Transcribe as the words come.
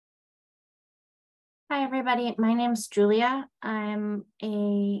Hi, everybody. My name's Julia. I'm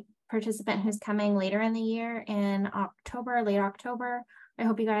a participant who's coming later in the year in October, late October. I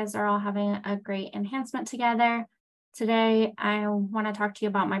hope you guys are all having a great enhancement together. Today, I want to talk to you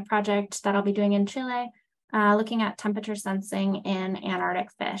about my project that I'll be doing in Chile, looking at temperature sensing in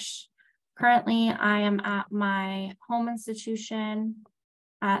Antarctic fish. Currently, I am at my home institution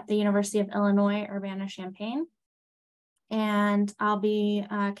at the University of Illinois, Urbana-Champaign. And I'll be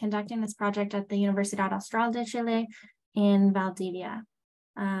conducting this project at the Universidad Austral de Chile in Valdivia.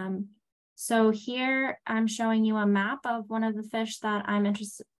 So here I'm showing you a map of one of the fish that I'm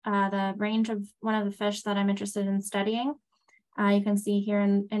interested, the range of one of the fish that I'm interested in studying. You can see here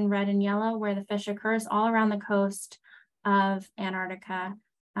in red and yellow where the fish occurs all around the coast of Antarctica.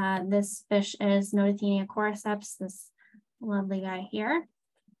 This fish is Notothenia cordyceps, this lovely guy here.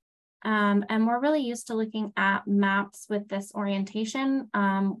 And we're really used to looking at maps with this orientation,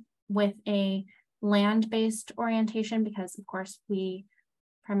 with a land-based orientation, because of course we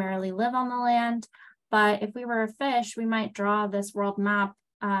primarily live on the land. But if we were a fish, we might draw this world map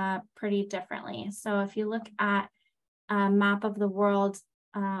pretty differently. So if you look at a map of the world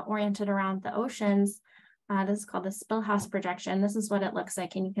oriented around the oceans, this is called the Spillhouse projection. This is what it looks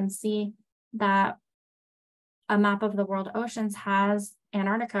like. And you can see that a map of the world oceans has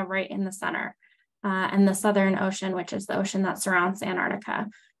Antarctica right in the center. And the Southern Ocean, which is the ocean that surrounds Antarctica,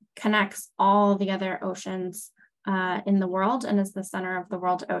 connects all the other oceans in the world and is the center of the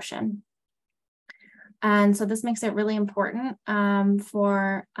world ocean. And so this makes it really important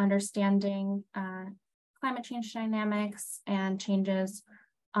for understanding climate change dynamics and changes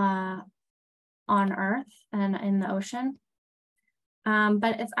on Earth and in the ocean.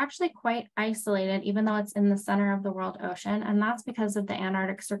 But it's actually quite isolated, even though it's in the center of the world ocean. And that's because of the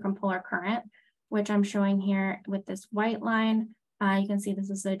Antarctic circumpolar current, which I'm showing here with this white line. You can see this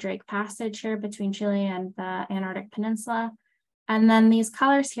is the Drake Passage here between Chile and the Antarctic Peninsula. And then these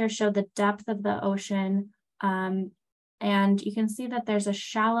colors here show the depth of the ocean. And you can see that there's a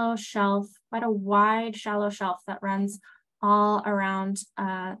shallow shelf, quite a wide shallow shelf that runs all around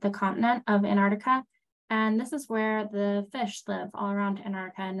the continent of Antarctica. And this is where the fish live all around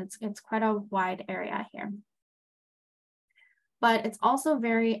Antarctica, and it's quite a wide area here. But it's also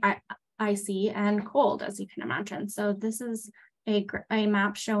very icy and cold, as you can imagine. So this is a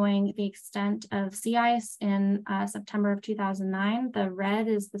map showing the extent of sea ice in September of 2009. The red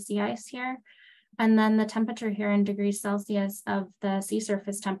is the sea ice here. And then the temperature here in degrees Celsius of the sea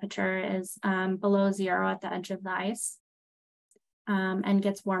surface temperature is below 0 at the edge of the ice, and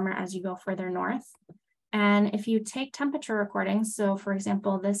gets warmer as you go further north. And if you take temperature recordings, so for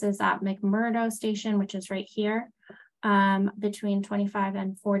example, this is at McMurdo Station, which is right here, between 25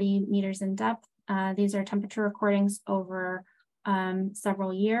 and 40 meters in depth. These are temperature recordings over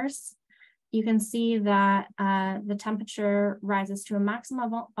several years. You can see that the temperature rises to a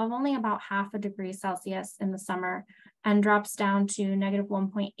maximum of only about ½ degree Celsius in the summer and drops down to negative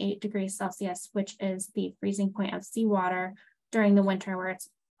 1.8 degrees Celsius, which is the freezing point of seawater during the winter, where it's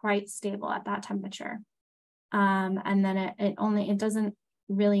quite stable at that temperature. And then it doesn't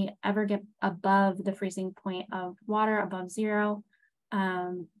really ever get above the freezing point of water, above 0.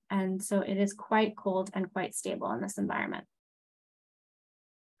 And so it is quite cold and quite stable in this environment.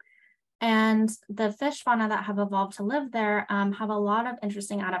 And the fish fauna that have evolved to live there have a lot of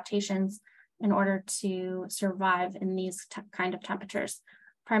interesting adaptations in order to survive in these kind of temperatures.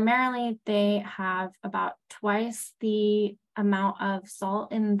 Primarily, they have about twice the amount of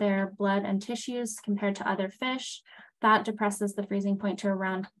salt in their blood and tissues compared to other fish. That depresses the freezing point to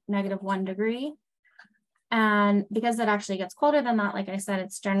around -1 degree. And because it actually gets colder than that, like I said,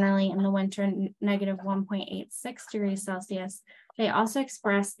 it's generally in the winter negative 1.86 degrees Celsius. They also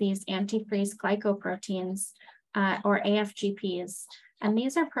express these antifreeze glycoproteins, or AFGPs. And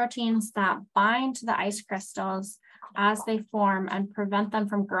these are proteins that bind to the ice crystals as they form and prevent them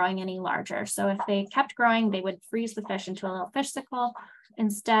from growing any larger. So if they kept growing, they would freeze the fish into a little fish sickle.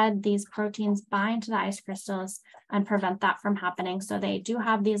 Instead, these proteins bind to the ice crystals and prevent that from happening. So they do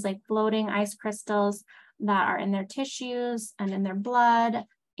have these like floating ice crystals that are in their tissues and in their blood,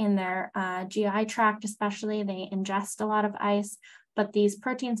 in their GI tract especially. They ingest a lot of ice, but these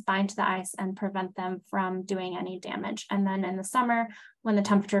proteins bind to the ice and prevent them from doing any damage. And then in the summer, when the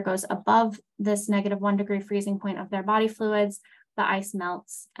temperature goes above this -1 degree freezing point of their body fluids, the ice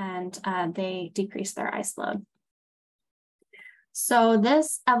melts and they decrease their ice load. So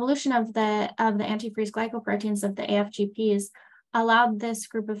this evolution of the antifreeze glycoproteins of the AFGPs allowed this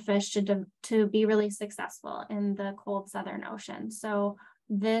group of fish to be really successful in the cold Southern Ocean. So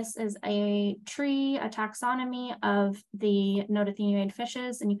This is a tree, a taxonomy of the nototheniid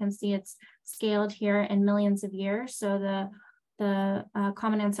fishes, and you can see it's scaled here in millions of years. So the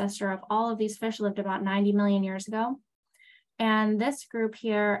common ancestor of all of these fish lived about 90 million years ago. And this group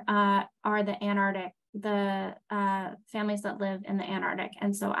here are the Antarctic, the families that live in the Antarctic.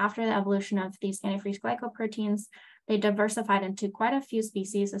 And so after the evolution of these antifreeze glycoproteins, they diversified into quite a few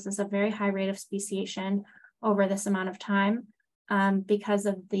species. This is a very high rate of speciation over this amount of time because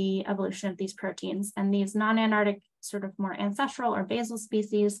of the evolution of these proteins. And these non-Antarctic sort of more ancestral or basal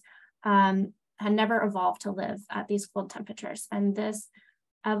species had never evolved to live at these cold temperatures. And this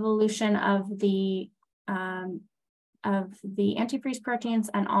evolution of the antifreeze proteins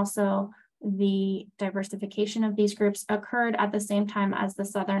and also the diversification of these groups occurred at the same time as the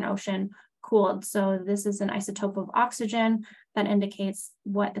Southern Ocean cooled. So this is an isotope of oxygen that indicates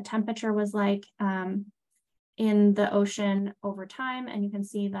what the temperature was like in the ocean over time. And you can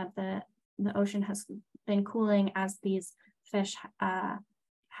see that the ocean has been cooling as these fish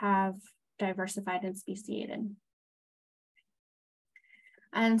have diversified and speciated.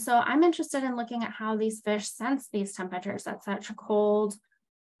 And so I'm interested in looking at how these fish sense these temperatures at such a cold,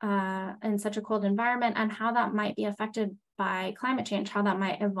 in such a cold environment, and how that might be affected by climate change, how that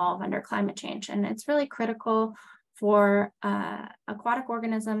might evolve under climate change. And it's really critical for aquatic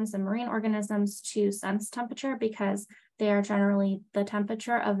organisms and marine organisms to sense temperature because they are generally the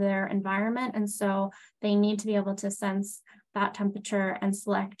temperature of their environment. And so they need to be able to sense that temperature and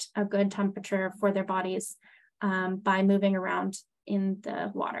select a good temperature for their bodies by moving around in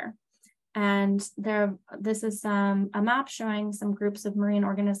the water. And this is a map showing some groups of marine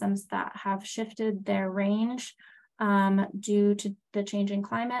organisms that have shifted their range due to the changing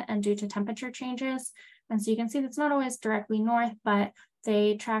climate and due to temperature changes. And so you can see that's not always directly north, but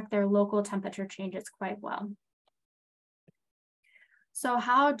they track their local temperature changes quite well. So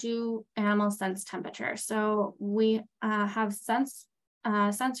how do animals sense temperature? So we have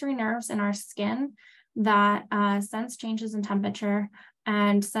sensory nerves in our skin that sense changes in temperature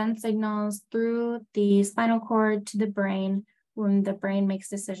and send signals through the spinal cord to the brain when the brain makes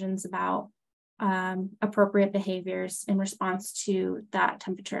decisions about appropriate behaviors in response to that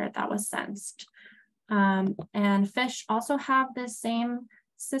temperature that was sensed. And fish also have this same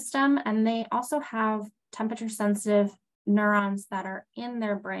system, and they also have temperature sensitive neurons that are in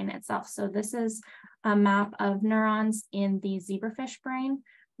their brain itself. So this is a map of neurons in the zebrafish brain.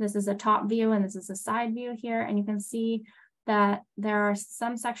 This is a top view and this is a side view here. And you can see that there are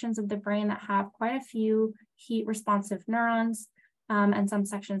some sections of the brain that have quite a few heat responsive neurons and some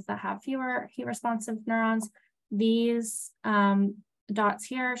sections that have fewer heat responsive neurons. These dots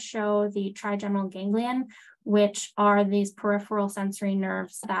here show the trigeminal ganglion, which are these peripheral sensory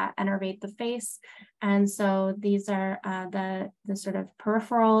nerves that innervate the face. And so these are the sort of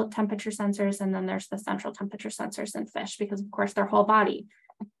peripheral temperature sensors, and then there's the central temperature sensors in fish, because of course their whole body,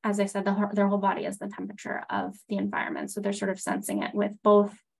 as I said, their whole body is the temperature of the environment. So they're sort of sensing it with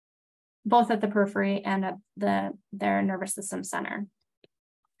both at the periphery and at their nervous system center.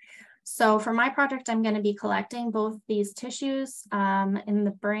 So for my project, I'm going to be collecting both these tissues in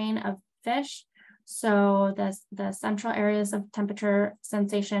the brain of fish. So the central areas of temperature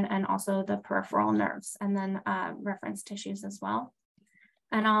sensation and also the peripheral nerves, and then reference tissues as well.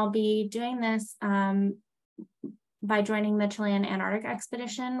 And I'll be doing this by joining the Chilean Antarctic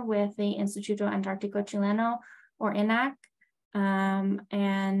expedition with the Instituto Antártico Chileno, or INAC.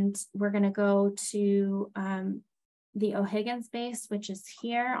 And we're going to go to the O'Higgins base, which is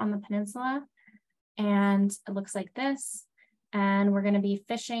here on the peninsula. And it looks like this. And we're going to be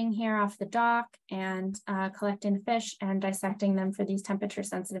fishing here off the dock and collecting fish and dissecting them for these temperature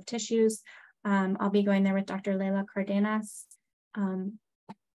sensitive tissues. I'll be going there with Dr. Leila Cardenas. And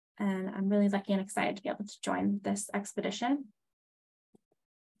I'm really lucky and excited to be able to join this expedition.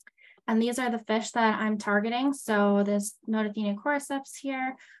 And these are the fish that I'm targeting. So this Notothenia coryceps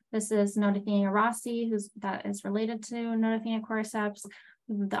here, this is Notothenia rossi, that is related to Notothenia coryceps,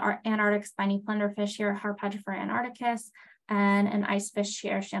 the Antarctic spiny plunderfish here, Harpagiophora antarcticus, and an ice fish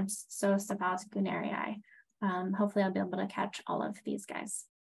here, Schimpsocephalus gunerii. Hopefully I'll be able to catch all of these guys.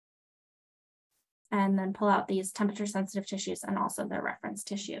 And then pull out these temperature sensitive tissues and also their reference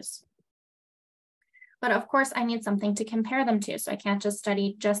tissues. But of course I need something to compare them to. So I can't just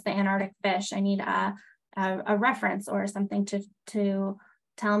study just the Antarctic fish. I need a reference or something to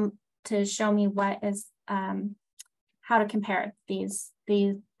show me what is, how to compare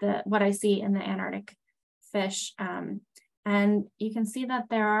what I see in the Antarctic fish. And you can see that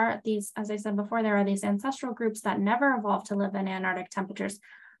there are these, as I said before, there are these ancestral groups that never evolved to live in Antarctic temperatures.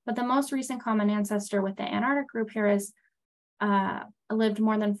 But the most recent common ancestor with the Antarctic group here is lived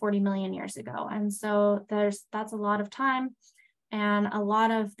more than 40 million years ago. And so that's a lot of time, and a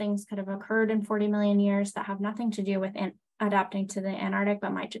lot of things could have occurred in 40 million years that have nothing to do with adapting to the Antarctic,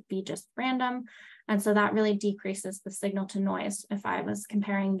 but might be just random. And so that really decreases the signal to noise if I was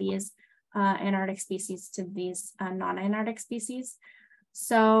comparing these Antarctic species to these non-Antarctic species.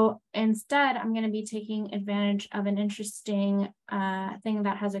 So instead, I'm going to be taking advantage of an interesting thing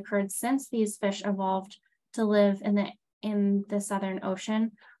that has occurred since these fish evolved to live in the Southern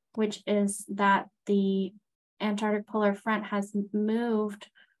Ocean, which is that the Antarctic polar front has moved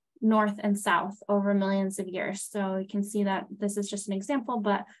north and south over millions of years. So you can see that this is just an example,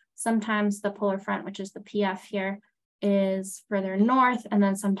 but sometimes the polar front, which is the PF here, is further north, and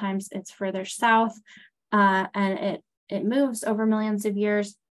then sometimes it's further south, and it moves over millions of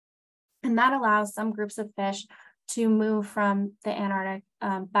years. And that allows some groups of fish to move from the Antarctic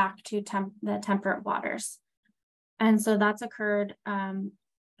back to the temperate waters. And so that's occurred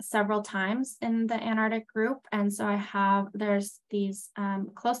several times in the Antarctic group. And so there's these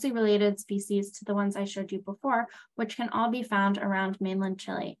closely related species to the ones I showed you before, which can all be found around mainland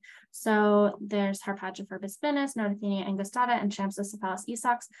Chile. So there's Harpagophobus spinus, Notothenia angustata, and Champsocephalus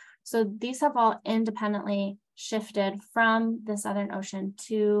esox. So these have all independently shifted from the Southern Ocean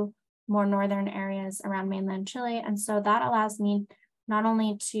to more northern areas around mainland Chile. And so that allows me not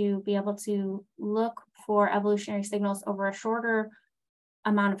only to be able to look for evolutionary signals over a shorter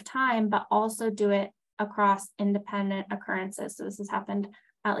amount of time, but also do it across independent occurrences. So this has happened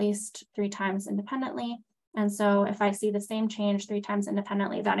at least 3 times independently. And so if I see the same change 3 times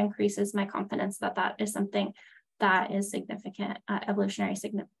independently, that increases my confidence that that is something that is significant,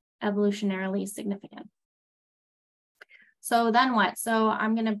 evolutionarily significant. So then what? So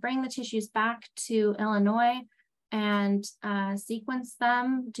I'm going to bring the tissues back to Illinois and sequence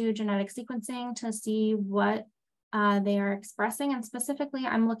them, do genetic sequencing to see what they are expressing. And specifically,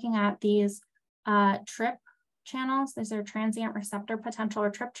 I'm looking at these TRP channels. These are transient receptor potential,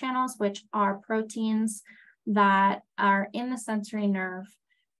 or TRP channels, which are proteins that are in the sensory nerve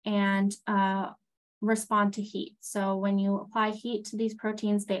and respond to heat. So when you apply heat to these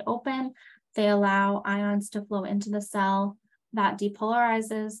proteins, they open, they allow ions to flow into the cell that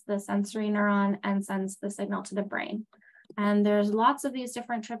depolarizes the sensory neuron and sends the signal to the brain. And there's lots of these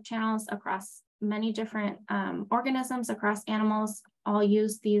different TRP channels across many different organisms, across animals, all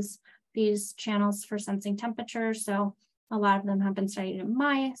use these channels for sensing temperature. So a lot of them have been studied in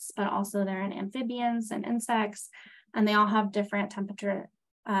mice, but also they're in amphibians and insects, and they all have different temperature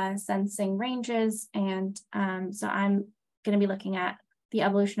sensing ranges. And so I'm going to be looking at the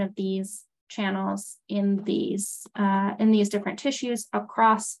evolution of these channels in these different tissues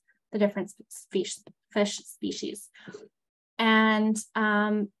across the different fish species. And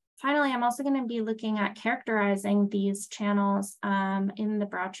finally, I'm also going to be looking at characterizing these channels in the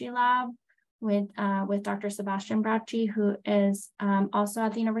Brauchi lab with Dr. Sebastian Brauchi, who is also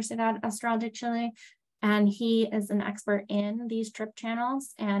at the Universidad Austral de Chile. And he is an expert in these TRP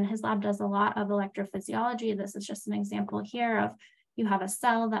channels, and his lab does a lot of electrophysiology. This is just an example here of you have a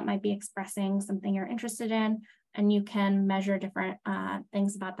cell that might be expressing something you're interested in, and you can measure different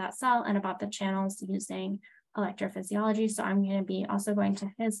things about that cell and about the channels using electrophysiology. So I'm going to be also going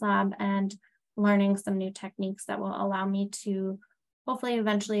to his lab and learning some new techniques that will allow me to hopefully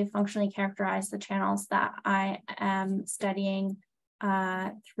eventually functionally characterize the channels that I am studying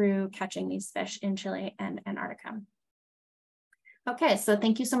through catching these fish in Chile and Antarctica. Okay, so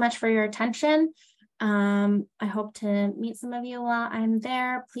thank you so much for your attention. I hope to meet some of you while I'm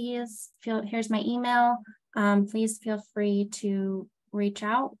there. Here's my email. Please feel free to reach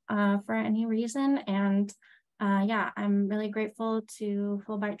out for any reason. And yeah, I'm really grateful to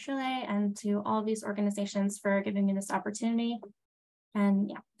Fulbright Chile and to all of these organizations for giving me this opportunity. And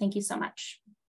yeah, thank you so much.